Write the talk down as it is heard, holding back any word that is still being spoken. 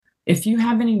If you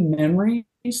have any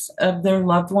memories of their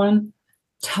loved one,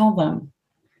 tell them,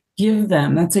 give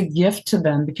them. That's a gift to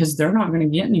them because they're not going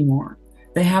to get any more.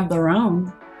 They have their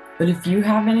own. But if you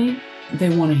have any,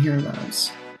 they want to hear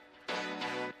those.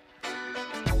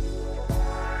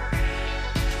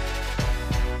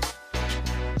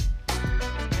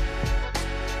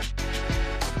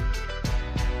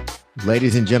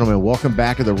 Ladies and gentlemen, welcome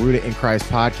back to the Rooted in Christ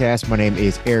podcast. My name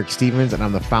is Eric Stevens, and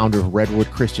I'm the founder of Redwood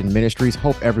Christian Ministries.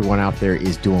 Hope everyone out there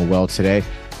is doing well today.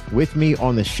 With me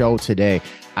on the show today,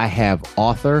 I have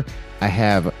author, I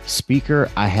have speaker,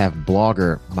 I have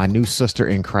blogger, my new sister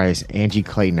in Christ, Angie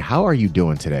Clayton. How are you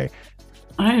doing today?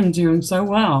 I am doing so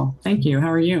well. Thank you.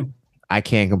 How are you? I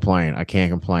can't complain.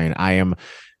 I am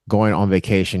going on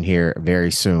vacation here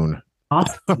very soon.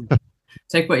 Awesome.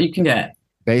 Take what you can get.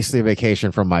 Basically a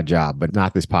vacation from my job, but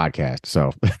not this podcast.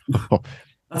 So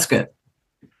That's good.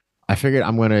 I figured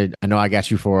I know I got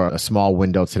you for a small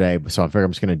window today, so I figured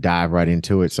I'm just going to dive right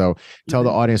into it. So tell the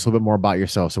audience a little bit more about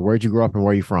yourself. So where'd you grow up and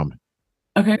where are you from?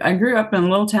 Okay. I grew up in a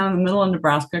little town in the middle of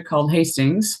Nebraska called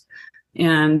Hastings.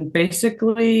 And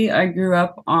basically, I grew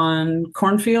up on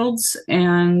cornfields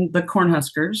and the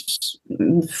Cornhuskers,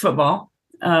 football.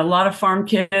 A lot of farm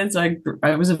kids. I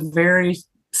was a very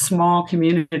small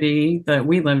community that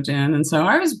we lived in. And so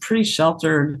I was a pretty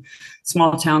sheltered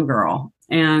small town girl.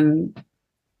 And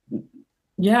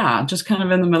yeah, just kind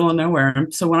of in the middle of nowhere.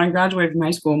 So when I graduated from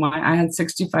high school, I had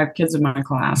 65 kids in my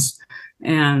class.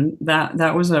 And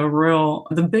that was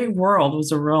the big world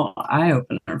was a real eye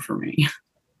opener for me.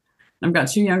 I've got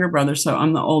two younger brothers, so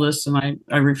I'm the oldest, and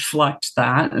I reflect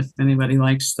that. If anybody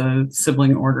likes the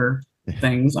sibling order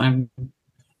things, I'm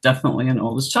definitely an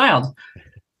oldest child.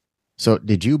 So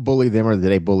did you bully them or did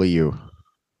they bully you?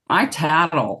 I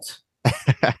tattled.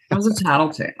 I was a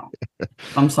tattletale.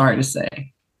 I'm sorry to say.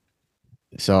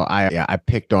 So I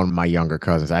picked on my younger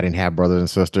cousins. I didn't have brothers and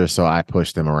sisters, so I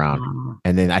pushed them around.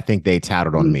 And then I think they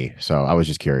tattled on me. So I was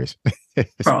just curious.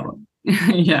 Probably.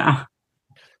 Yeah.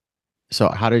 So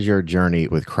how did your journey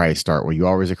with Christ start? Were you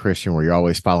always a Christian? Were you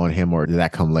always following him, or did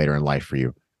that come later in life for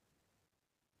you?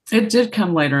 It did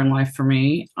come later in life for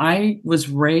me. I was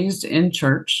raised in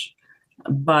church,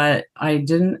 but I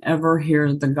didn't ever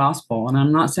hear the gospel. And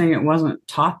I'm not saying it wasn't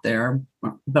taught there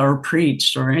or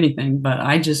preached or anything, but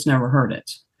I just never heard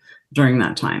it during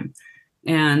that time.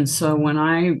 And so when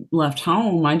I left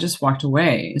home, I just walked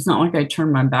away. It's not like I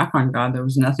turned my back on God. There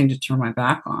was nothing to turn my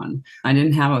back on. I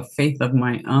didn't have a faith of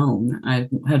my own. I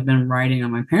had been riding on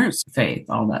my parents' faith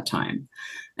all that time.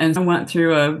 And I went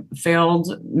through a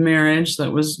failed marriage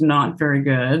that was not very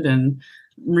good and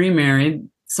remarried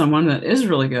someone that is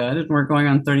really good. And we're going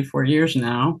on 34 years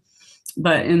now.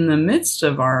 But in the midst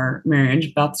of our marriage,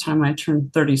 about the time I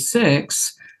turned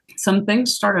 36, some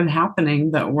things started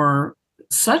happening that were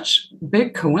such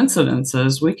big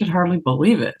coincidences, we could hardly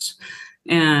believe it.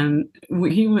 And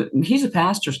he's a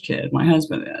pastor's kid, my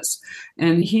husband is,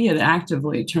 and he had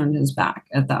actively turned his back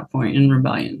at that point in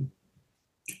rebellion.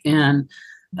 And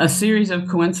a series of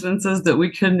coincidences that we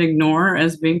couldn't ignore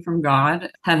as being from God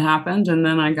had happened. And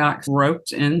then I got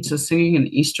roped into singing an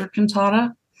Easter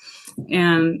cantata.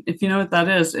 And if you know what that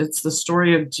is, it's the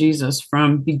story of Jesus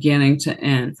from beginning to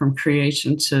end, from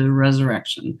creation to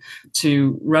resurrection,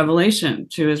 to revelation,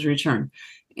 to his return.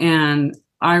 And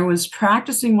I was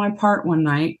practicing my part one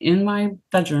night in my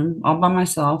bedroom all by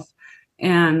myself.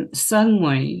 And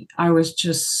suddenly I was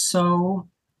just so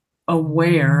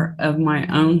aware of my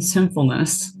own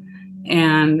sinfulness.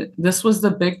 And this was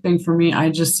the big thing for me. I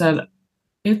just said,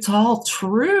 it's all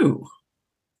true.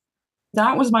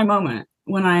 That was my moment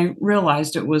when I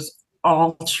realized it was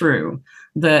all true,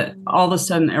 that all of a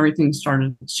sudden everything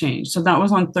started to change. So that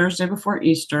was on Thursday before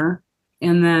Easter.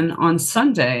 And then on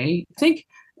Sunday, I think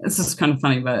this is kind of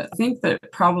funny, but I think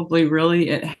that probably really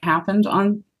it happened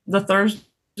on the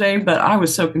Thursday, but I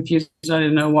was so confused. I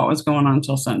didn't know what was going on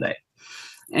until Sunday.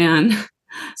 And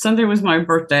Sunday was my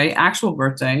birthday, actual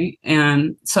birthday.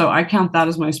 And so I count that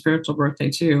as my spiritual birthday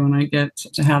too. And I get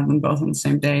to have them both on the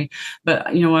same day.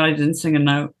 But you know what? I didn't sing a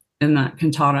note in that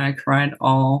cantata. I cried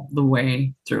all the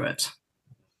way through it.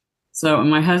 So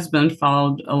my husband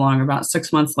followed along about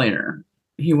 6 months later.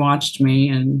 He watched me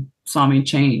and saw me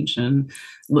change and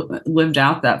lived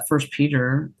out that First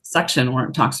Peter section where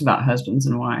it talks about husbands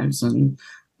and wives and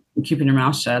keeping your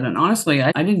mouth shut. And honestly,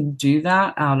 I didn't do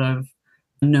that out of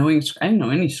knowing. I didn't know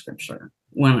any scripture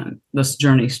when this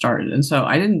journey started. And so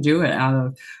I didn't do it out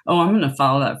of, I'm going to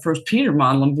follow that First Peter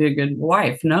model and be a good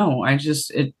wife. No,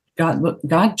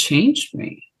 God changed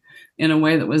me in a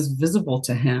way that was visible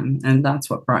to him. And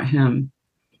that's what brought him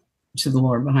to the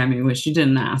Lord behind me, which you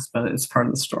didn't ask, but it's part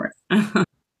of the story.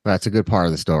 That's a good part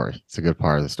of the story. It's a good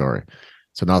part of the story.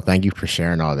 So no, thank you for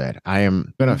sharing all that. I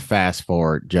am going to fast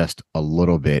forward just a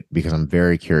little bit because I'm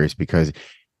very curious because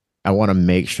I want to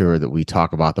make sure that we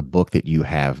talk about the book that you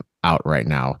have out right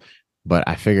now. But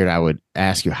I figured I would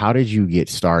ask you, how did you get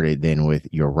started then with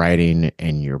your writing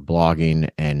and your blogging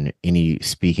and any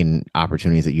speaking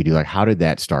opportunities that you do? Like, how did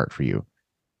that start for you?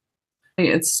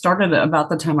 It started about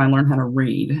the time I learned how to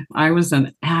read. I was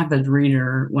an avid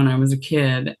reader when I was a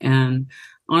kid. And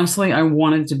honestly, I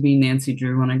wanted to be Nancy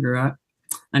Drew when I grew up.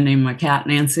 I named my cat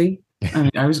Nancy.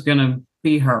 I was going to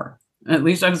be her. At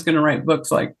least I was going to write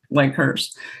books like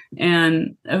hers.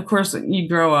 And of course, you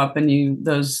grow up and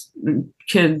those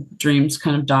kid dreams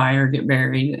kind of die or get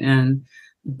buried.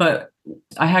 But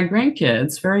I had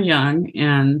grandkids very young,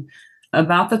 and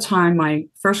about the time my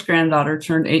first granddaughter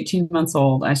turned 18 months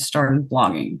old, I started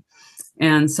blogging.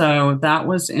 And so that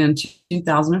was in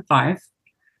 2005.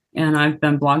 And I've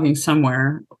been blogging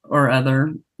somewhere or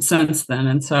other since then.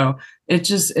 And so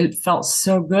it felt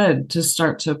so good to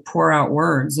start to pour out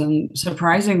words. And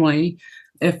surprisingly,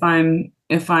 if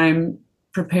I'm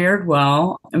prepared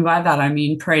well, and by that I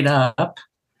mean prayed up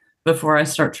before I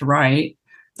start to write,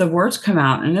 the words come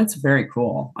out and it's very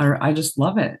cool. I just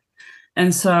love it.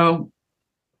 And so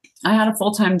I had a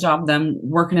full-time job then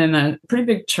working in a pretty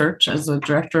big church as a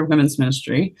director of women's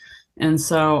ministry. And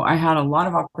so I had a lot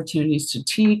of opportunities to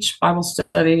teach Bible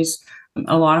studies,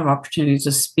 a lot of opportunities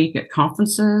to speak at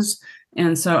conferences.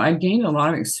 And so I gained a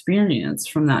lot of experience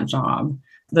from that job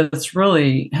that's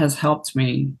really has helped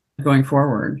me going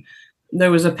forward.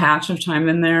 There was a patch of time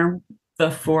in there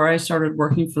before I started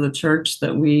working for the church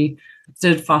that we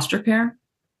did foster care.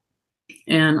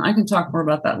 And I can talk more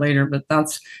about that later, but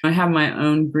I have my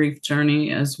own grief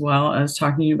journey as well as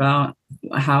talking about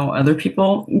how other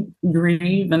people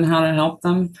grieve and how to help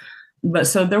them. But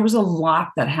so there was a lot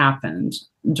that happened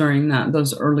during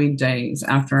those early days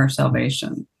after our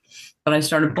salvation. But I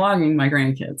started blogging my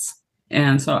grandkids.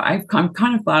 And so I'm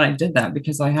kind of glad I did that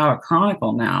because I have a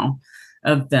chronicle now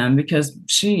of them because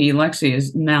Lexi,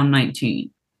 is now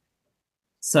 19.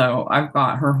 So I've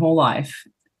got her whole life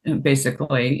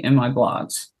basically in my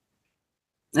blogs.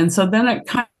 And so then it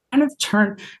kind of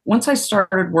turned, once I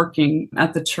started working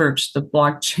at the church, the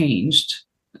blog changed.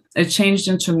 It changed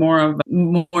into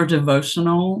more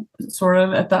devotional sort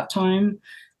of at that time.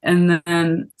 And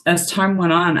then as time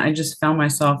went on, I just found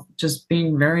myself just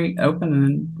being very open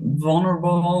and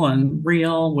vulnerable and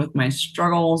real with my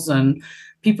struggles. And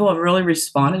people have really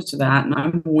responded to that. And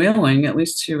I'm willing, at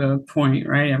least to a point,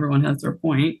 right? Everyone has their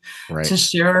point, Right. to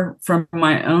share from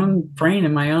my own brain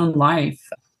and my own life,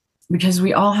 because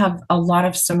we all have a lot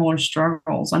of similar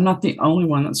struggles. I'm not the only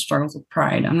one that struggles with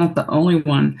pride. I'm not the only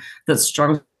one that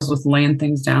struggles with laying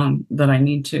things down that I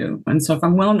need to. And so if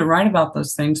I'm willing to write about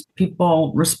those things,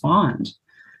 people respond.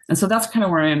 And so that's kind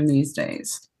of where I am these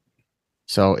days.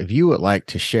 So if you would like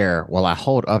to share, while I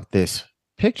hold up this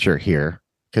picture here,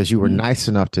 because you were nice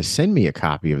enough to send me a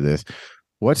copy of this,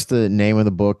 what's the name of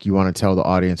the book? You want to tell the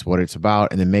audience what it's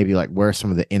about, and then maybe like where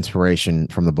some of the inspiration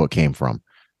from the book came from?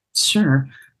 Sure.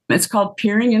 It's called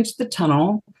Peering into the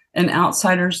Tunnel, An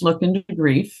Outsider's Look into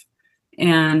Grief.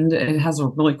 And it has a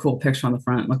really cool picture on the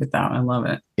front. Look at that. I love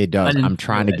it. It does. I'm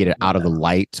trying to get it out of the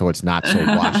light so it's not so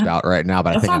washed out right now,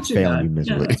 but I think I'm failing you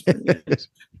miserably. Yeah,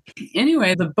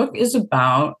 anyway, the book is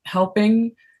about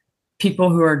helping people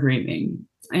who are grieving.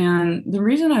 And the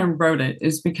reason I wrote it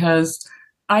is because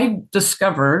I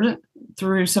discovered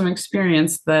through some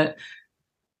experience that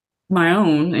my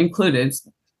own included,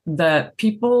 that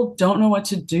people don't know what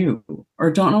to do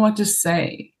or don't know what to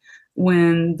say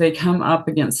when they come up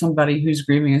against somebody who's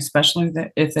grieving, especially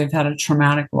if they've had a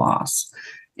traumatic loss.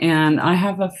 And I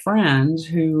have a friend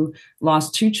who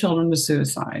lost 2 children to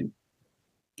suicide.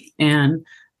 And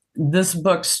this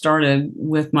book started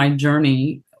with my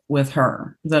journey with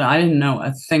her, that I didn't know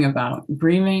a thing about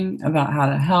grieving, about how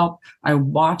to help. I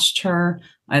watched her,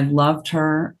 I loved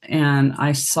her, and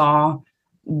I saw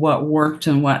what worked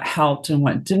and what helped and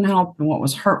what didn't help and what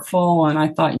was hurtful. And I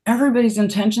thought, everybody's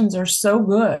intentions are so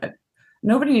good.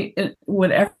 Nobody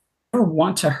would ever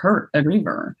want to hurt a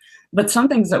griever, but some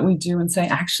things that we do and say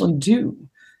actually do.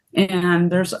 And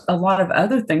there's a lot of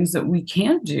other things that we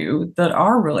can do that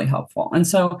are really helpful. And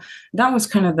so that was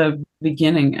kind of the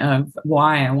beginning of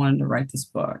why I wanted to write this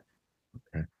book.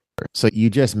 Okay. So you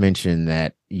just mentioned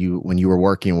that when you were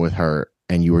working with her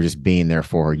and you were just being there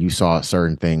for her, you saw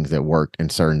certain things that worked and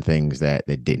certain things that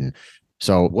didn't.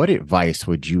 So what advice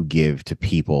would you give to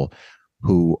people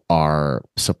who are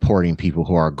supporting people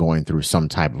who are going through some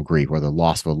type of grief, whether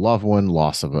loss of a loved one,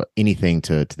 loss of anything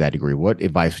to that degree? What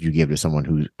advice would you give to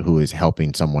someone who is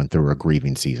helping someone through a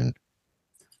grieving season?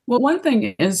 Well, one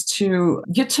thing is to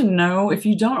get to know, if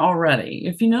you don't already,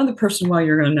 if you know the person well,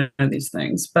 you're going to know these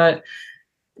things. But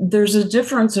there's a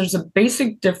difference, there's a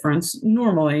basic difference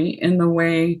normally in the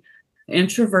way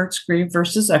introverts grieve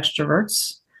versus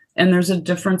extroverts. And there's a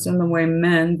difference in the way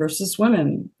men versus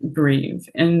women grieve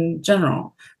in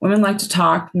general. Women like to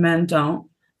talk, men don't.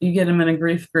 You get them in a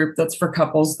grief group that's for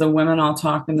couples. The women all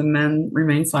talk and the men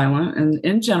remain silent. And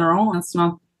in general, that's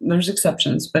not, there's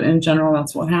exceptions, but in general,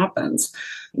 that's what happens.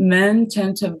 Men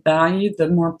tend to value the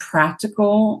more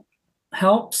practical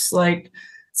helps, like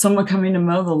someone coming to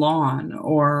mow the lawn,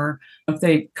 or if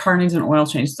they car needs an oil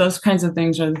change. Those kinds of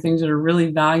things are the things that are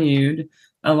really valued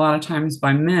a lot of times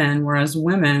by men, whereas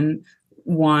women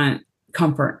want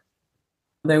comfort.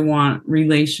 They want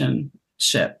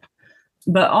relationship.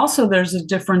 But also there's a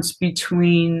difference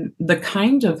between the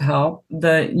kind of help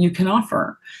that you can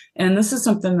offer. And this is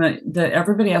something that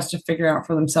everybody has to figure out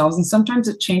for themselves. And sometimes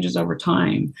it changes over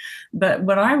time. But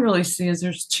what I really see is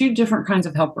there's two different kinds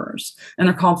of helpers, and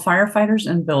they're called firefighters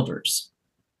and builders.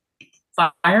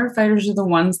 Firefighters are the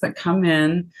ones that come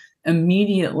in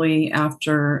immediately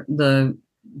after the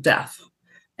death.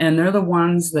 And they're the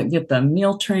ones that get the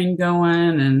meal train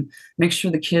going and make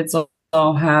sure the kids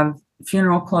all have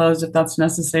funeral clothes if that's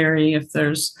necessary, if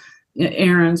there's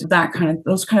errands,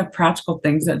 those kind of practical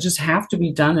things that just have to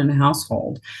be done in a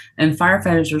household. And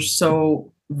firefighters are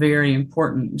so very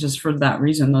important just for that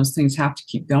reason. Those things have to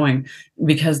keep going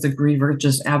because the griever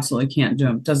just absolutely can't do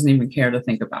them, doesn't even care to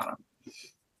think about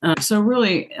them. So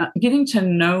really getting to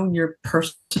know your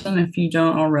person, if you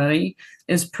don't already,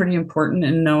 is pretty important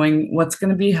in knowing what's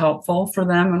going to be helpful for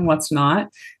them and what's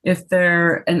not. If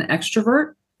they're an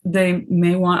extrovert, they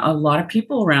may want a lot of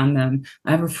people around them.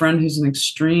 I have a friend who's an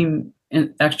extreme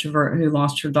extrovert who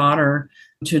lost her daughter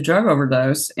to a drug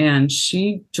overdose, and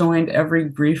she joined every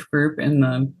grief group in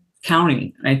the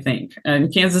county, I think,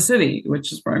 in Kansas City,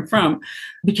 which is where I'm from,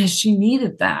 because she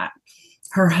needed that.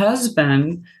 Her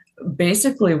husband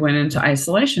basically went into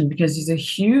isolation because he's a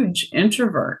huge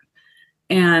introvert.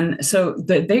 And so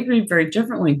they grieve very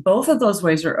differently. Both of those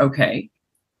ways are okay.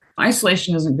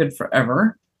 Isolation isn't good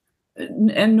forever,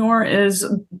 and nor is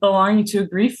belonging to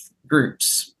grief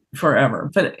groups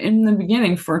forever. But in the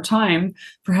beginning, for a time,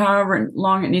 for however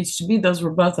long it needs to be, those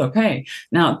were both okay.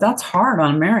 Now, that's hard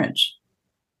on marriage.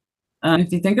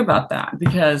 If you think about that,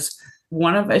 because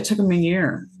it took him a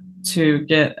year to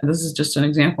get, this is just an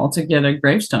example, to get a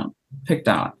gravestone picked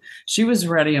out. She was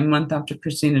ready a month after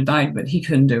Christina died, but he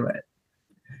couldn't do it.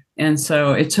 And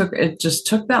so it just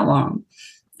took that long.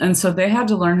 And so they had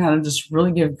to learn how to just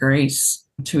really give grace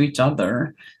to each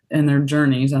other in their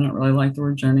journeys. I don't really like the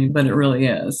word journey, but it really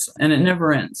is. And it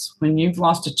never ends. When you've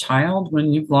lost a child,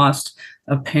 when you've lost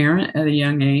a parent at a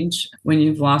young age, when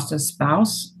you've lost a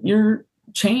spouse, you're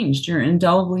changed. You're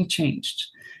indelibly changed.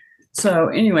 So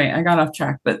anyway, I got off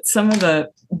track, but some of the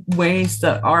ways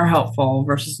that are helpful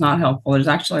versus not helpful, there's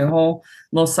actually a whole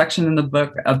little section in the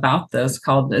book about this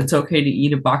called "It's Okay to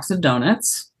Eat a Box of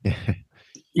Donuts."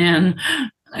 And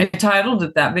I titled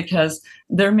it that because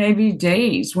there may be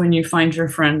days when you find your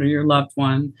friend or your loved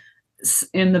one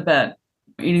in the bed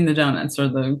eating the donuts or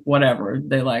the whatever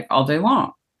they like all day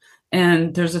long.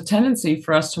 And there's a tendency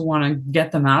for us to want to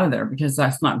get them out of there because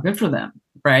that's not good for them,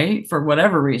 right? For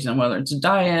whatever reason, whether it's a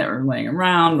diet or laying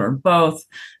around or both,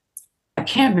 it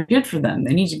can't be good for them.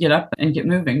 They need to get up and get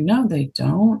moving. No, they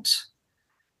don't.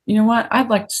 You know what? I'd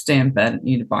like to stay in bed and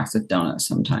eat a box of donuts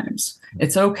sometimes.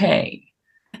 It's okay.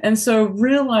 And so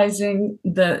realizing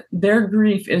that their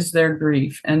grief is their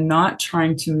grief and not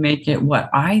trying to make it what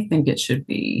I think it should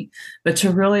be, but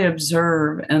to really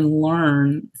observe and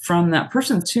learn from that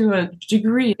person. To a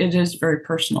degree, it is very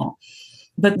personal.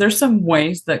 But there's some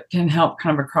ways that can help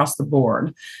kind of across the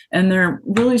board. And they're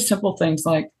really simple things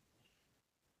like,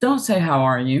 don't say, "How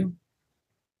are you?"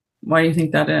 Why do you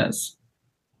think that is?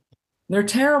 They're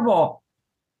terrible,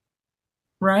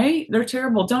 right? They're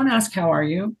terrible. Don't ask, "How are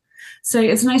you?" Say,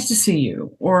 "It's nice to see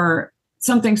you," or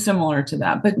something similar to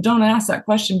that. But don't ask that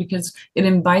question because it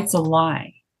invites a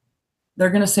lie.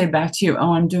 They're going to say back to you,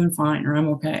 "Oh, I'm doing fine," or "I'm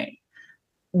okay,"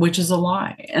 which is a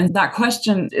lie. And that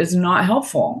question is not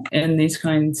helpful in these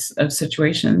kinds of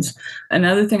situations.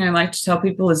 Another thing I like to tell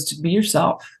people is to be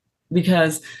yourself,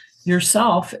 because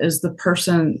yourself is the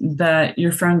person that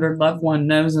your friend or loved one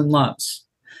knows and loves.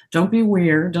 Don't be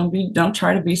weird. Don't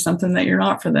try to be something that you're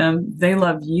not for them. They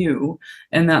love you,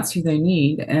 and that's who they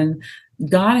need. And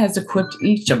God has equipped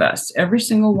each of us, every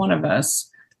single one of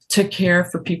us, to care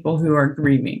for people who are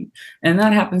grieving. And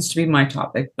that happens to be my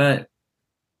topic, but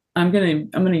I'm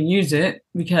gonna use it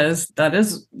because that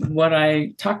is what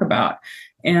I talk about.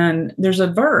 And there's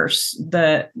a verse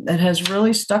that has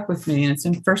really stuck with me, and it's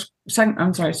in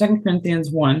Second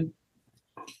Corinthians 1,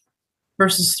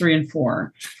 verses 3 and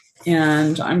 4.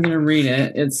 And I'm going to read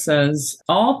it. It says,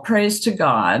 "All praise to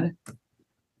God,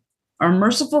 our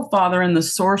merciful Father and the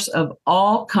source of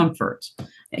all comfort.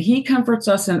 He comforts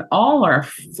us in all our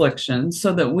afflictions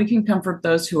so that we can comfort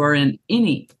those who are in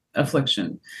any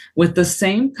affliction with the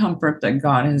same comfort that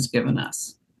God has given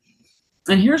us."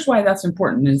 And here's why that's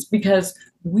important, is because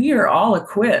we are all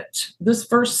equipped. This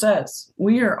verse says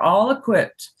we are all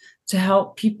equipped to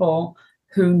help people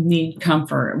who need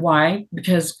comfort. Why?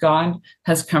 Because God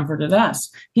has comforted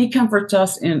us. He comforts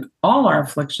us in all our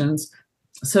afflictions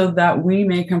so that we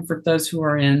may comfort those who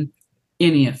are in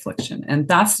any affliction. And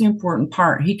that's the important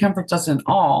part. He comforts us in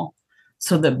all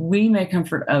so that we may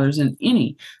comfort others in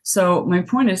any. So my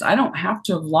point is, I don't have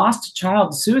to have lost a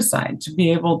child to suicide to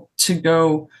be able to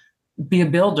go be a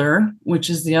builder, which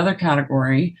is the other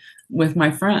category, with my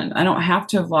friend. I don't have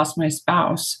to have lost my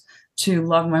spouse to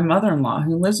love my mother-in-law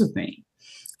who lives with me.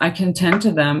 I can tend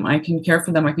to them, I can care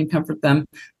for them, I can comfort them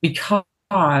because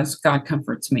God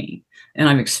comforts me. And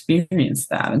I've experienced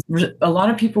that. And a lot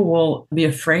of people will be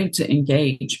afraid to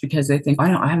engage because they think,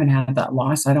 I haven't had that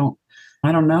loss. I don't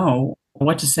know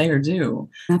what to say or do.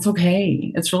 That's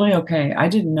okay. It's really okay. I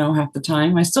didn't know half the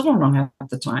time. I still don't know half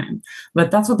the time,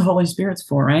 but that's what the Holy Spirit's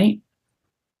for, right?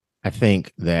 I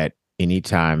think that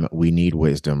anytime we need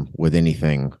wisdom with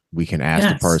anything, we can ask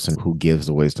the person who gives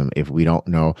the wisdom. If we don't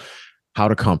know how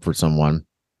to comfort someone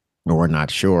or we're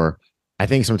not sure, I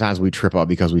think sometimes we trip up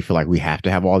because we feel like we have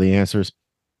to have all the answers.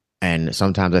 And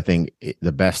sometimes I think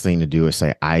the best thing to do is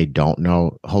say, I don't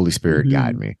know. Holy Spirit,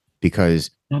 guide me. Because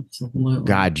absolutely,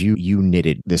 God, you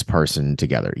knitted this person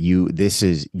together. This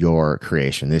is your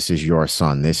creation. This is your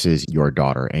son. This is your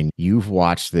daughter. And you've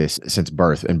watched this since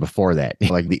birth and before that,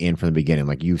 like the end from the beginning.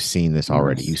 Like you've seen this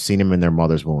already. You've seen them in their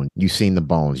mother's womb. You've seen the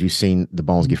bones. You've seen the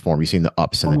bones get formed. You've seen the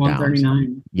ups and the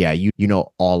downs. Yeah, you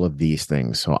know all of these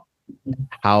things. So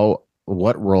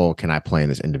what role can I play in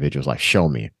this individual's life? Show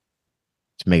me.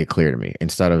 To make it clear to me,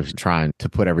 instead of trying to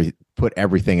put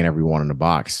everything and everyone in a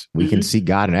box, we can seek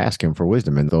God and ask him for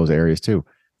wisdom in those areas too.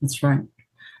 That's right.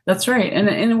 That's right. And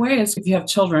in a way, it's, if you have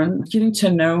children, getting to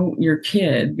know your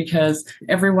kid, because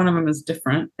every one of them is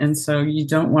different. And so you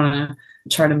don't want to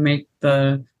try to make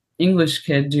the English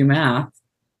kid do math,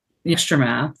 the extra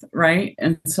math, right?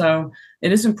 And so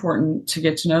it is important to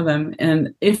get to know them.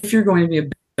 And if you're going to be a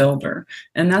builder,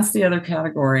 and that's the other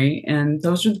category, and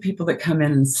those are the people that come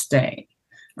in and stay.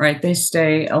 Right. They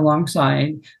stay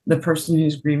alongside the person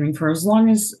who's grieving for as long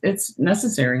as it's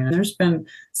necessary. And there's been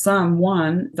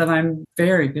one that I'm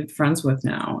very good friends with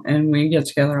now, and we get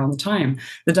together all the time.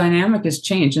 The dynamic has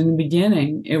changed. In the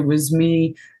beginning, it was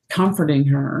me comforting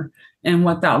her. And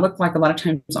what that looked like a lot of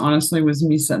times, honestly, was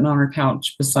me sitting on her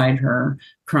couch beside her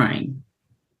crying.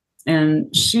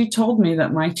 And she told me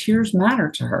that my tears matter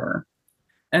to her.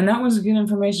 And that was good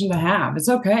information to have. It's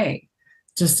okay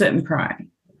to sit and cry.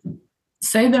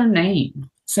 Say their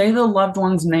name, say the loved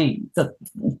one's name. The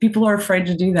people are afraid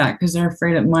to do that because they're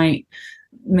afraid it might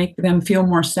make them feel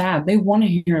more sad. They want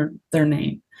to hear their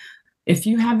name. If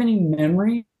you have any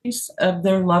memories of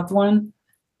their loved one,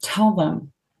 tell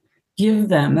them, give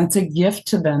them. That's a gift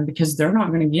to them because they're not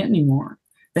going to get any more.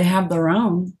 They have their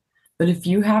own, but if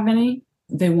you have any,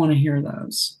 they want to hear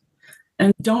those.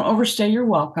 And don't overstay your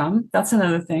welcome. That's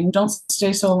another thing. Don't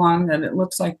stay so long that it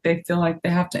looks like they feel like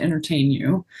they have to entertain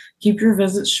you. Keep your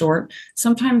visits short.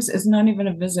 Sometimes it's not even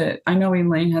a visit. I know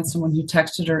Elaine had someone who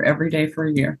texted her every day for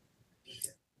a year.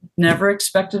 Never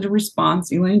expected a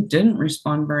response. Elaine didn't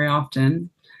respond very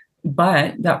often,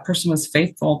 but that person was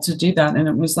faithful to do that. And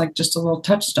it was like just a little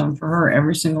touchstone for her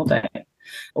every single day.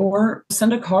 Or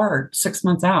send a card 6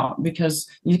 months out, because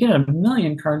you get a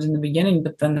million cards in the beginning,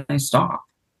 but then they stop.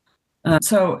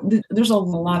 There's a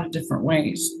lot of different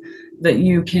ways that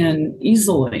you can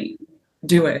easily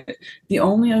do it. The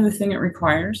only other thing it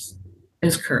requires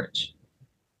is courage.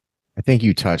 I think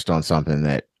you touched on something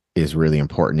that is really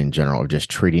important in general, of just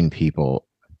treating people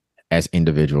as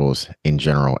individuals in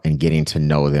general and getting to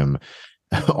know them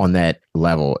on that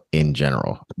level in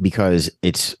general, because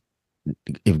if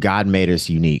God made us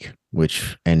unique,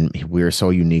 and we're so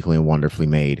uniquely and wonderfully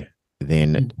made,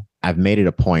 then I've made it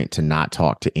a point to not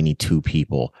talk to any two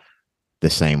people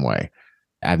the same way.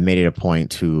 I've made it a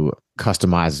point to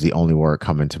customize the only word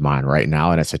coming to mind right now.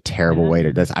 And it's a terrible way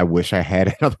to do. I wish I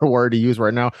had another word to use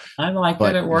right now. I like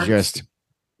that it works.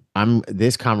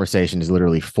 This conversation is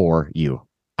literally for you.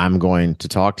 I'm going to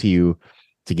talk to you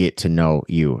to get to know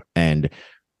you. And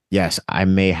yes, I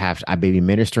may be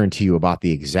ministering to you about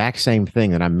the exact same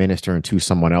thing that I'm ministering to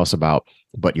someone else about,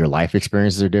 but your life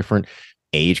experiences are different.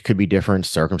 Age could be different.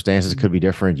 Circumstances could be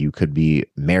different. You could be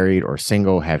married or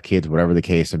single, have kids, whatever the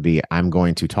case would be. I'm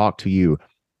going to talk to you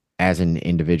as an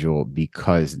individual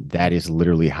because that is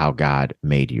literally how God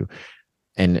made you.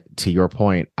 And to your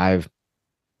point, I've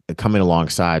coming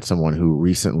alongside someone who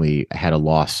recently had a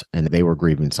loss and they were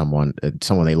grieving someone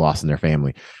they lost in their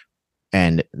family.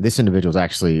 And this individual is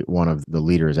actually one of the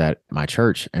leaders at my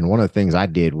church. And one of the things I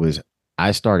did was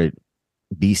I started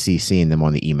BCCing them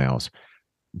on the emails,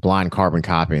 blind carbon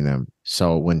copying them.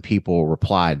 So when people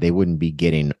replied, they wouldn't be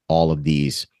getting all of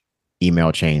these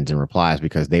email chains and replies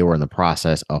because they were in the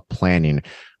process of planning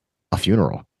a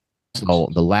funeral. So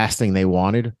the last thing they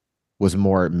wanted was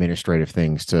more administrative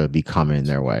things to be coming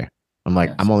their way. I'm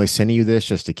like, I'm only sending you this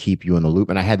just to keep you in the loop.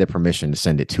 And I had the permission to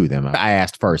send it to them. I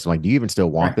asked first, I'm like, do you even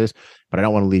still want this? But I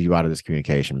don't want to leave you out of this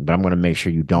communication. But I'm going to make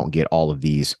sure you don't get all of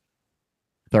these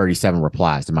 37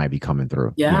 replies that might be coming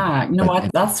through. Yeah. You know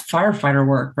what? That's firefighter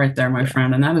work right there, my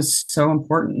friend. And that is so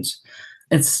important.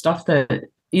 It's stuff that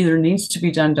either needs to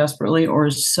be done desperately or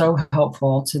is so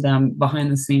helpful to them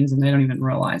behind the scenes and they don't even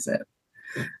realize it.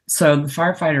 So the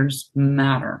firefighters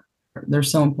matter. They're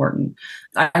so important.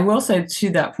 I will say to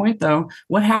that point, though,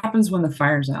 what happens when the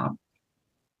fire's out?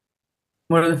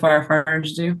 What do the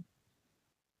firefighters do?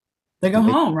 They go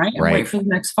home, right? And wait for the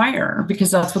next fire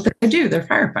because that's what they do. They're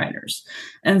firefighters.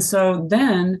 And so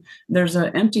then there's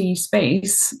an empty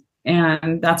space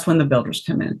and that's when the builders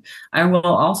come in. I will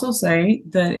also say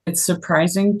that it's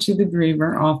surprising to the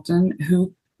griever often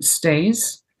who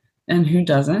stays and who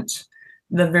doesn't.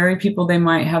 The very people they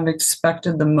might have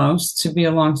expected the most to be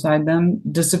alongside them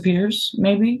disappears,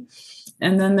 maybe.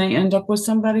 And then they end up with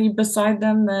somebody beside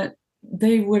them that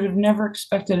they would have never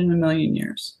expected in a million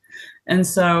years. And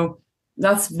so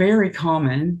that's very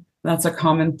common. That's a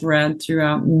common thread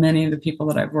throughout many of the people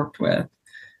that I've worked with.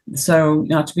 So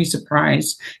not to be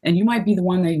surprised. And you might be the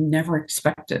one they never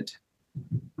expected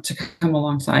to come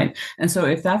alongside. And so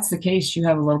if that's the case, you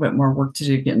have a little bit more work to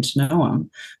do getting to know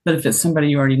them. But if it's somebody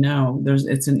you already know,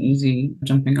 it's an easy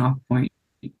jumping off point.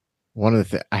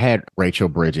 I had Rachel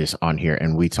Bridges on here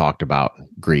and we talked about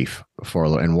grief for a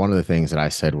little. And one of the things that I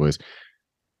said was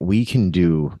we can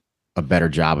do a better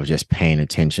job of just paying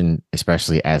attention,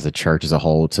 especially as the church as a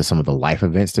whole, to some of the life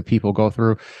events that people go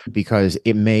through, because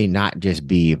it may not just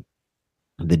be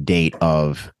the date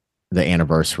of the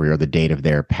anniversary or the date of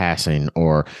their passing,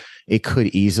 or it could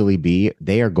easily be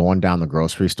they are going down the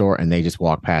grocery store and they just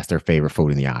walk past their favorite food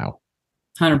in the aisle.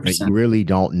 100%. You really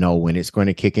don't know when it's going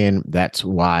to kick in. That's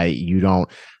why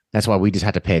we just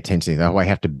have to pay attention. That's why I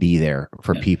have to be there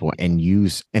for people and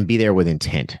be there with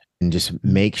intent and just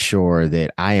make sure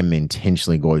that I am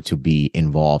intentionally going to be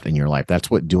involved in your life. That's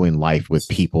what doing life with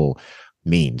people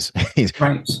means.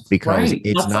 Right. Because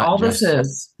it's that's not all just, this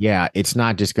is. Yeah, it's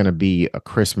not just going to be a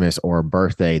Christmas or a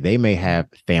birthday. They may have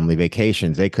family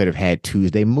vacations. They could have had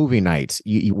Tuesday movie nights.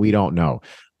 We don't know.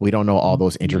 We don't know all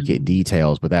those intricate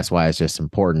details, but that's why it's just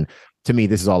important. To me,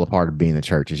 this is all a part of being the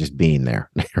church, is just being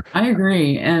there. I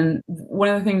agree. And one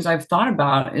of the things I've thought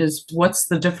about is what's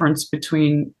the difference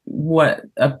between what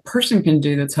a person can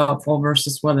do that's helpful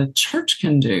versus what a church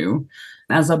can do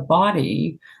as a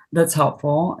body that's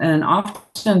helpful. And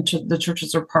often the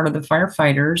churches are part of the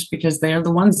firefighters because they are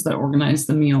the ones that organize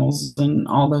the meals and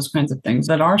all those kinds of things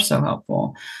that are so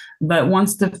helpful. But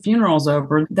once the funeral's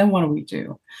over, then what do we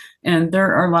do? And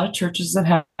there are a lot of churches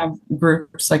that have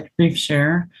groups like Grief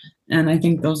Share, and I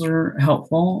think those are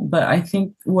helpful. But I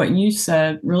think what you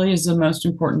said really is the most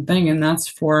important thing, and that's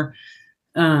for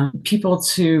people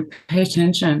to pay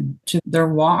attention to their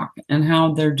walk and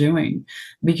how they're doing,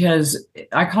 because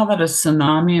I call that a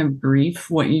tsunami of grief,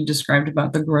 what you described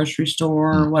about the grocery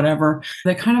store or whatever.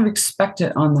 They kind of expect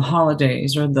it on the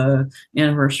holidays or the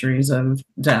anniversaries of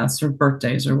deaths or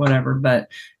birthdays or whatever, but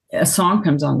a song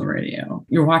comes on the radio.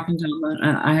 You're walking down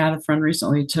and I had a friend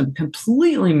recently to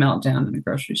completely melt down in the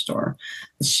grocery store.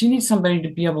 She needs somebody to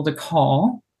be able to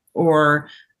call or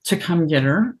to come get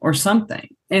her or something.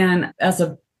 And as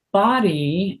a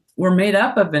body, we're made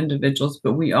up of individuals,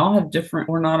 but we all have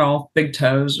we're not all big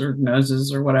toes or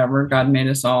noses or whatever. God made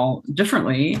us all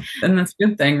differently. And that's a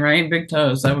good thing, right? Big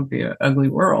toes, that would be an ugly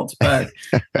world. But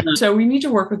so we need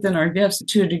to work within our gifts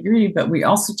to a degree, but we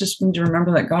also just need to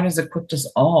remember that God has equipped us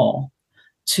all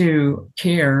to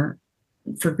care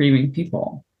for grieving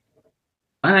people.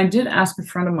 And I did ask a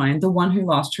friend of mine, the one who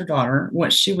lost her daughter,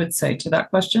 what she would say to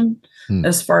that question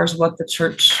as far as what the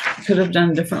church could have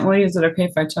done differently. Is it okay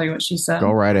if I tell you what she said?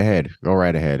 Go right ahead.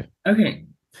 Okay.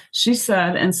 She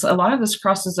said, and so a lot of this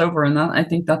crosses over, and that, I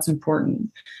think that's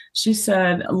important. She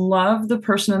said, love the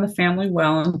person in the family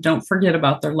well and don't forget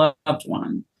about their loved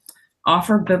one.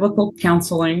 Offer biblical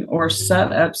counseling or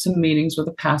set up some meetings with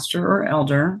a pastor or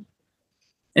elder.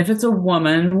 If it's a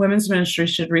woman, women's ministry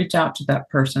should reach out to that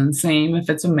person. Same if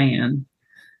it's a man.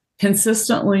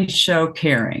 Consistently show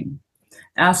caring,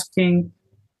 asking,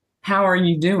 how are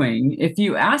you doing? If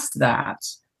you ask that,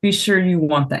 be sure you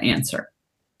want the answer.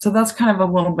 So that's kind of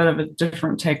a little bit of a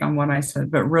different take on what I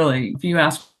said. But really, if you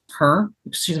ask her,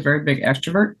 she's a very big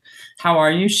extrovert, how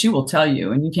are you? She will tell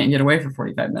you, and you can't get away for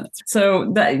 45 minutes.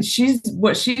 So that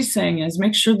what she's saying is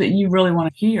make sure that you really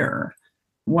want to hear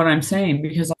what I'm saying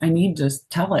because I need to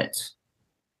tell it.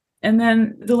 And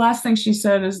then the last thing she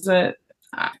said is that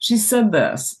she said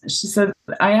this. She said,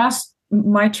 I asked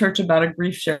my church about a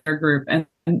grief share group, and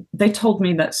they told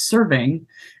me that serving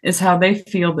is how they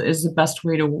feel is the best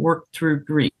way to work through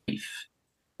grief.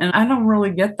 And I don't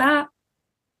really get that.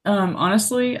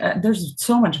 Honestly, there's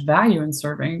so much value in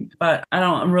serving, but I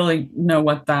don't really know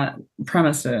what that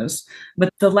premise is. But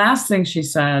the last thing she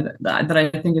said that I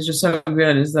think is just so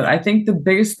good is that I think the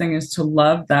biggest thing is to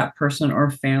love that person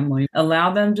or family,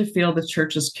 allow them to feel the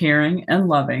church is caring and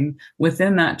loving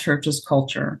within that church's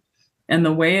culture. And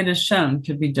the way it is shown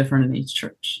could be different in each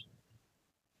church.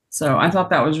 So I thought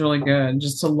that was really good,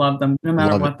 just to love them no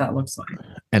matter what that looks like.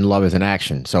 And love is an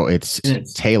action. So it's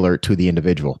tailored to the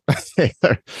individual.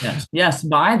 Yes. Yes,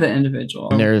 by the individual.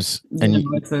 And it's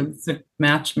a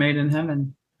match made in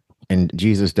heaven. And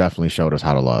Jesus definitely showed us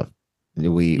how to love.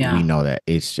 We know that.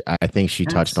 I think she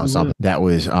touched on something that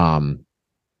was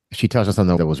she touched on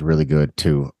something that was really good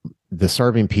too. The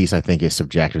serving piece, I think, is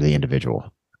subjective to the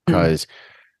individual, because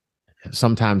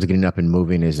sometimes getting up and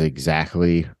moving is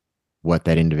exactly what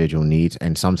that individual needs.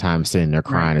 And sometimes sitting there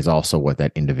crying is also what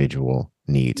that individual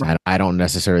needs. Right. I don't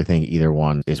necessarily think either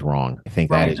one is wrong. I think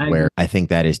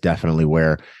that is definitely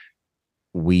where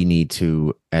we need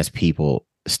to, as people,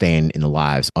 stand in the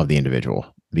lives of the individual,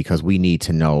 because we need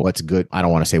to know what's good. I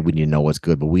don't want to say we need to know what's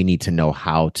good, but we need to know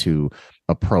how to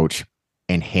approach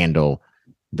and handle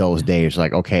those days.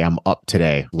 Like, okay, I'm up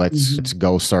today. Let's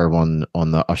go serve on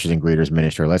the ushers and greeters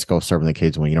ministry. Let's go serve in the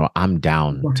kids when, I'm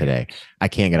down today. I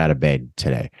can't get out of bed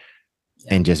today.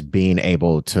 Yeah. And just being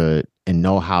able to and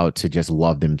know how to just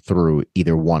love them through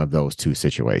either one of those two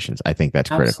situations. I think that's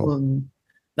critical.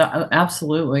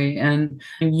 Absolutely. And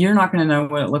you're not going to know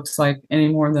what it looks like any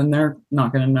more than they're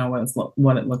not going to know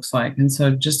what it looks like. And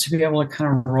so just to be able to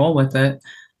kind of roll with it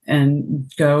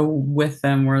and go with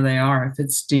them where they are. If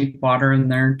it's deep water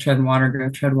and they're treading water, go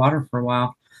tread water for a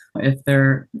while. If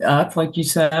they're up, like you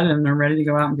said, and they're ready to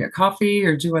go out and get coffee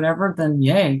or do whatever, then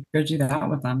yay, go do that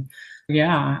with them.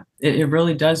 Yeah, it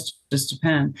really does just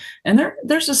depend. And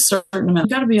there's a certain amount,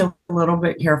 you got to be a little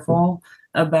bit careful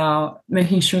about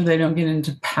making sure they don't get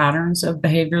into patterns of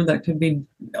behavior that could be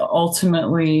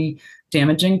ultimately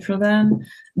damaging for them.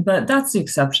 But that's the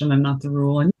exception and not the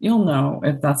rule. And you'll know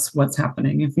if that's what's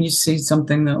happening. If you see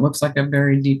something that looks like a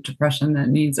very deep depression that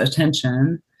needs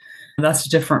attention, that's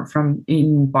different from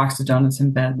eating a box of donuts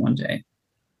in bed one day.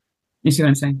 You see what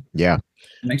I'm saying? Yeah.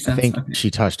 Makes sense. I think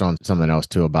she touched on something else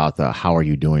too about the how are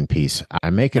you doing piece. I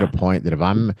make it a point that if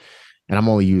I'm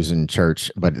only using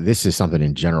church, but this is something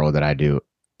in general that I do.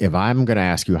 If I'm going to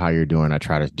ask you how you're doing, I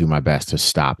try to do my best to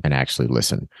stop and actually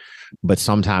listen. But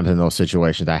sometimes in those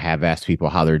situations, I have asked people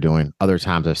how they're doing. Other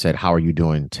times I've said, how are you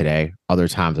doing today? Other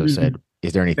times I've said,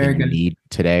 is there anything you need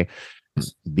today?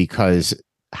 Because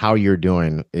how you're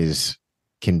doing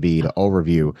can be the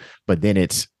overview, but then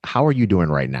it's how are you doing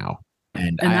right now?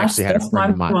 And I actually had a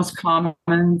friend of mine. My most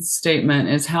common statement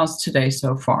is, how's today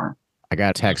so far? I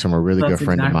got a text from a really good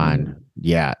friend of mine.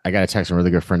 Yeah, I got a text from a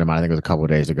really good friend of mine. I think it was a couple of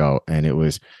days ago, and it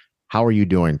was, how are you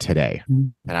doing today?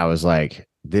 And I was like,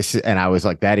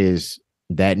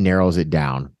 that narrows it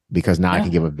down, because now I can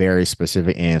give a very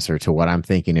specific answer to what I'm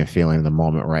thinking and feeling in the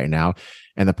moment right now.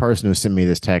 And the person who sent me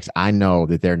this text, I know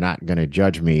that they're not going to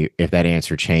judge me if that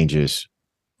answer changes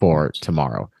for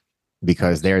tomorrow,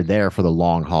 because they're there for the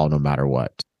long haul no matter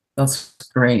what. That's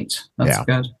great. That's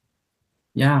good.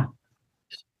 Yeah.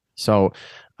 So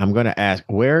I'm going to ask,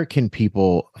 where can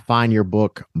people find your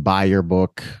book, buy your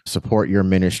book, support your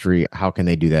ministry? How can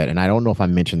they do that? And I don't know if I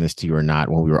mentioned this to you or not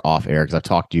when we were off air, because I've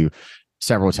talked to you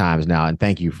several times now. And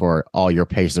thank you for all your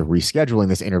patience of rescheduling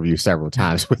this interview several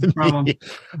times with me.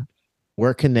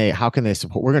 How can they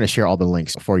support? We're going to share all the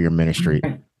links for your ministry.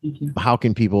 Okay. Thank you. How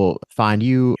can people find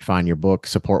you, find your book,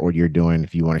 support what you're doing,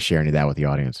 if you want to share any of that with the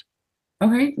audience?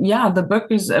 Okay. Yeah. The book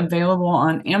is available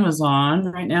on Amazon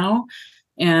right now.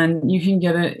 And you can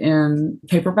get it in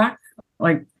paperback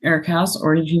like Eric has,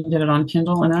 or you can get it on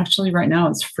Kindle. And actually, right now,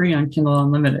 it's free on Kindle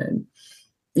Unlimited.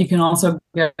 You can also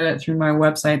get it through my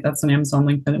website. That's an Amazon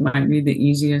link, but it might be the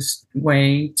easiest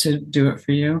way to do it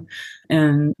for you.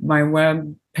 And my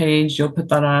web page, you'll put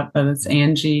that up, but it's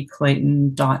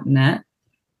angieclayton.net.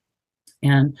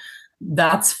 And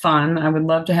that's fun. I would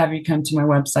love to have you come to my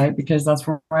website because that's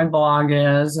where my blog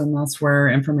is and that's where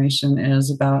information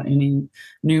is about any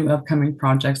new upcoming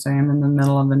projects. I am in the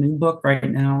middle of a new book right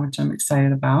now, which I'm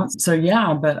excited about. So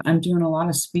yeah, but I'm doing a lot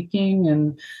of speaking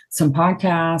and some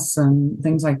podcasts and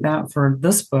things like that for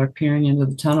this book, Peering into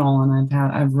the Tunnel. And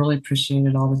I've really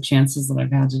appreciated all the chances that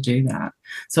I've had to do that.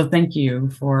 So thank you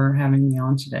for having me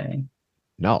on today.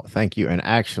 No, thank you. And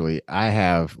actually,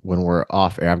 when we're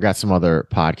off air, I've got some other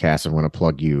podcasts I'm going to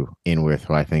plug you in with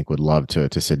who I think would love to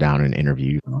sit down and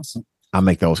interview you. Awesome. I'll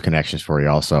make those connections for you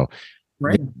also.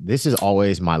 Right. This is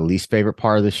always my least favorite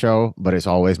part of the show, but it's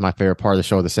always my favorite part of the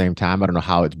show at the same time. I don't know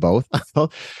how it's both.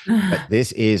 But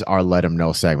this is our Let Them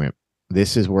Know segment.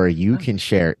 This is where you can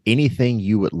share anything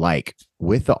you would like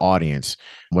with the audience,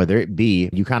 whether it be,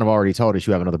 you kind of already told us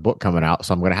you have another book coming out,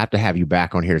 so I'm going to have you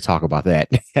back on here to talk about that.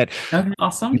 Okay,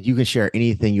 awesome. You can share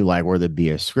anything you like, whether it be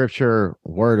a scripture,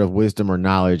 word of wisdom or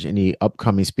knowledge, any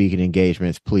upcoming speaking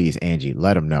engagements. Please, Angie,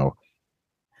 let them know.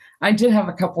 I did have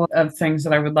a couple of things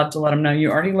that I would love to let them know.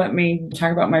 You already let me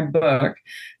talk about my book,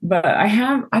 but I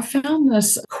found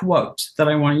this quote that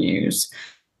I want to use.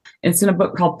 It's in a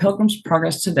book called Pilgrim's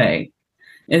Progress Today.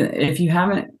 If you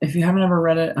haven't ever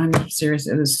read it, I'm serious.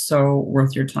 It is so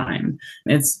worth your time.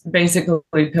 It's basically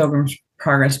Pilgrim's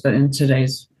Progress, but in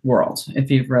today's world,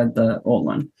 if you've read the old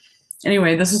one.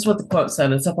 Anyway, this is what the quote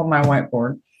said. It's up on my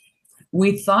whiteboard.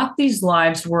 We thought these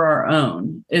lives were our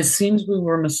own. It seems we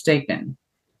were mistaken.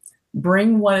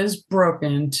 Bring what is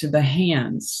broken to the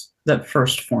hands that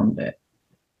first formed it.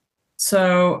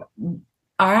 So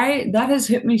that has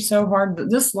hit me so hard that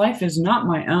this life is not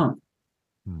my own.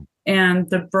 And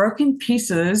the broken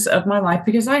pieces of my life,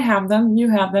 because I have them,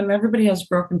 you have them, everybody has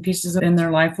broken pieces in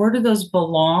their life. Where do those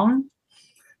belong?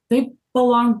 They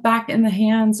belong back in the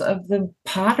hands of the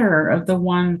potter, of the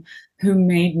one who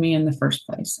made me in the first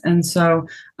place. And so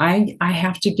I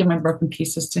have to give my broken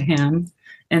pieces to him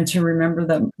and to remember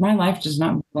that my life does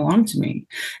not belong to me.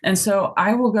 And so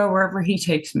I will go wherever he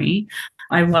takes me.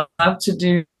 I love to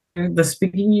do the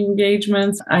speaking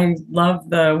engagements. I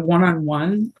love the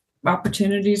one-on-one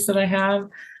opportunities that I have.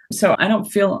 So I don't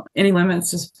feel any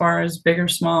limits as far as big or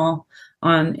small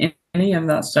on any of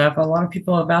that stuff. A lot of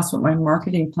people have asked what my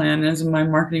marketing plan is, and my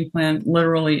marketing plan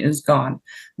literally is God,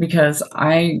 because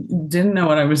I didn't know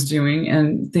what I was doing,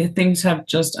 and the things have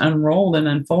just unrolled and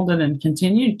unfolded and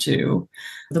continued to.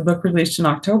 The book released in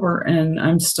October, and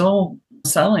I'm still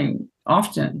selling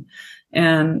often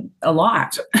and a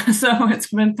lot. So it's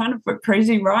been kind of a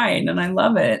crazy ride, and I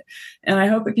love it. And I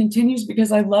hope it continues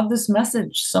because I love this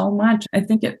message so much. I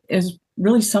think it is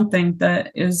really something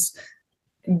that is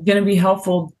going to be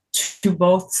helpful to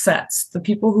both sets, the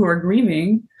people who are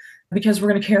grieving, because we're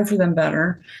going to care for them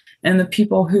better, and the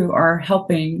people who are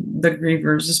helping the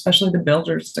grievers, especially the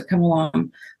builders that come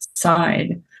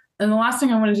alongside. And the last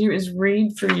thing I want to do is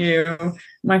read for you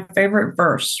my favorite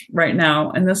verse right now.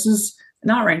 And this is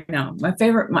not right now,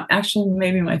 actually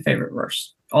maybe my favorite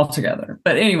verse altogether.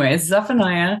 But anyway, it's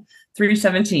Zephaniah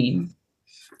 3:17.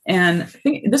 And I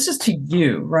think this is to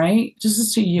you, right? This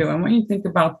is to you. I want you to think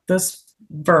about this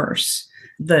verse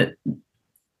that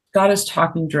God is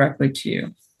talking directly to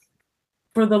you.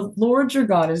 For the Lord your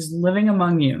God is living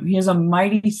among you. He is a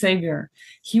mighty Savior.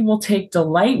 He will take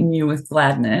delight in you with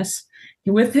gladness.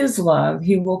 With his love,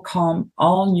 he will calm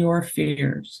all your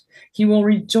fears. He will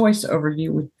rejoice over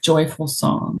you with joyful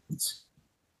songs.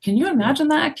 Can you imagine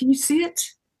that? Can you see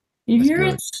it? You hear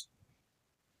it?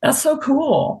 That's so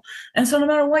cool. And so no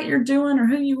matter what you're doing or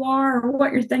who you are or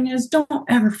what your thing is, don't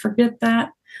ever forget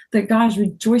that God is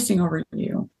rejoicing over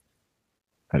you.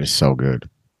 That is so good.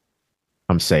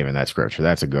 I'm saving that scripture.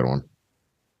 That's a good one.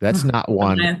 That's not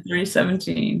one.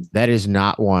 3:17. That is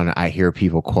not one I hear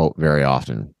people quote very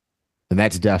often. And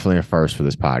that's definitely a first for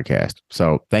this podcast.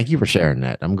 So thank you for sharing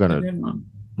that. I'm going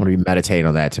to be meditating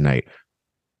on that tonight.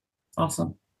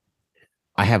 Awesome.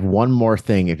 I have one more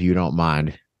thing, if you don't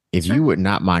mind. If you would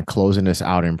not mind closing us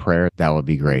out in prayer, that would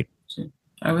be great.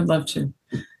 I would love to.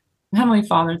 Heavenly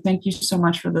Father, thank you so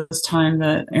much for this time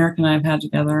that Eric and I have had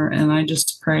together. And I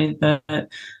just pray that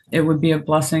it would be a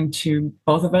blessing to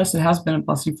both of us. It has been a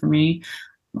blessing for me.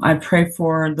 I pray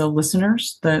for the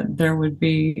listeners that there would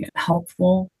be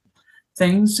helpful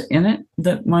things in it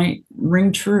that might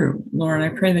ring true. Lord, I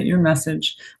pray that your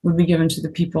message would be given to the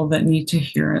people that need to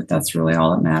hear it. That's really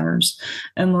all that matters.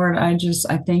 And Lord, I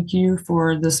thank you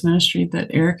for this ministry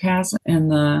that Eric has and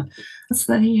the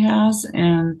that he has.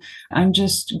 And I'm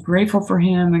just grateful for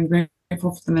him and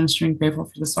grateful for the ministry and grateful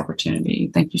for this opportunity.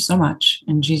 Thank you so much.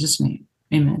 In Jesus' name,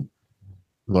 amen.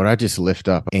 Lord, I just lift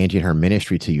up Angie and her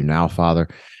ministry to you now, Father.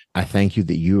 I thank you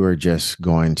that you are just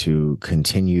going to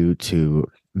continue to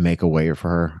make a way for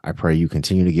her. I pray you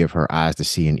continue to give her eyes to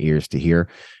see and ears to hear.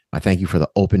 I thank you for the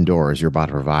open doors you're about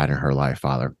to provide in her life,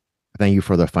 Father. I thank you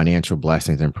for the financial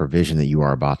blessings and provision that you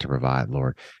are about to provide,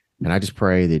 Lord. And I just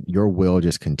pray that your will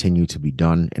just continue to be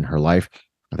done in her life.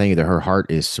 I thank you that her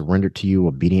heart is surrendered to you,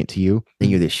 obedient to you. I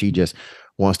thank you that she just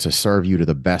wants to serve you to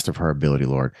the best of her ability,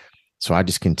 Lord. So I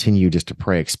just continue just to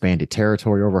pray expanded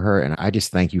territory over her. And I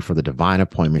just thank you for the divine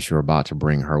appointments you're about to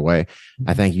bring her way.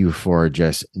 I thank you for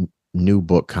just new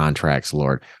book contracts,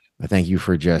 Lord. I thank you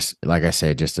for just, like I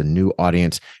said, just a new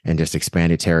audience and just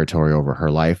expanded territory over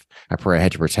her life. I pray a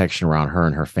hedge of protection around her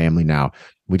and her family now.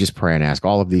 We just pray and ask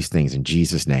all of these things in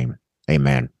Jesus' name.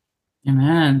 Amen.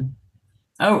 Amen.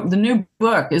 Oh, the new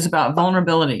book is about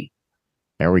vulnerability.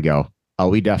 There we go. Oh,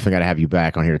 we definitely got to have you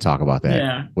back on here to talk about that.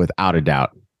 Yeah. Without a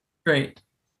doubt. Great.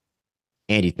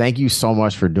 Angie, thank you so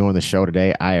much for doing the show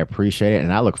today. I appreciate it.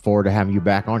 And I look forward to having you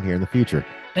back on here in the future.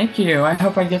 Thank you. I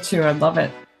hope I get to. I'd love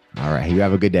it. All right. You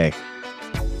have a good day.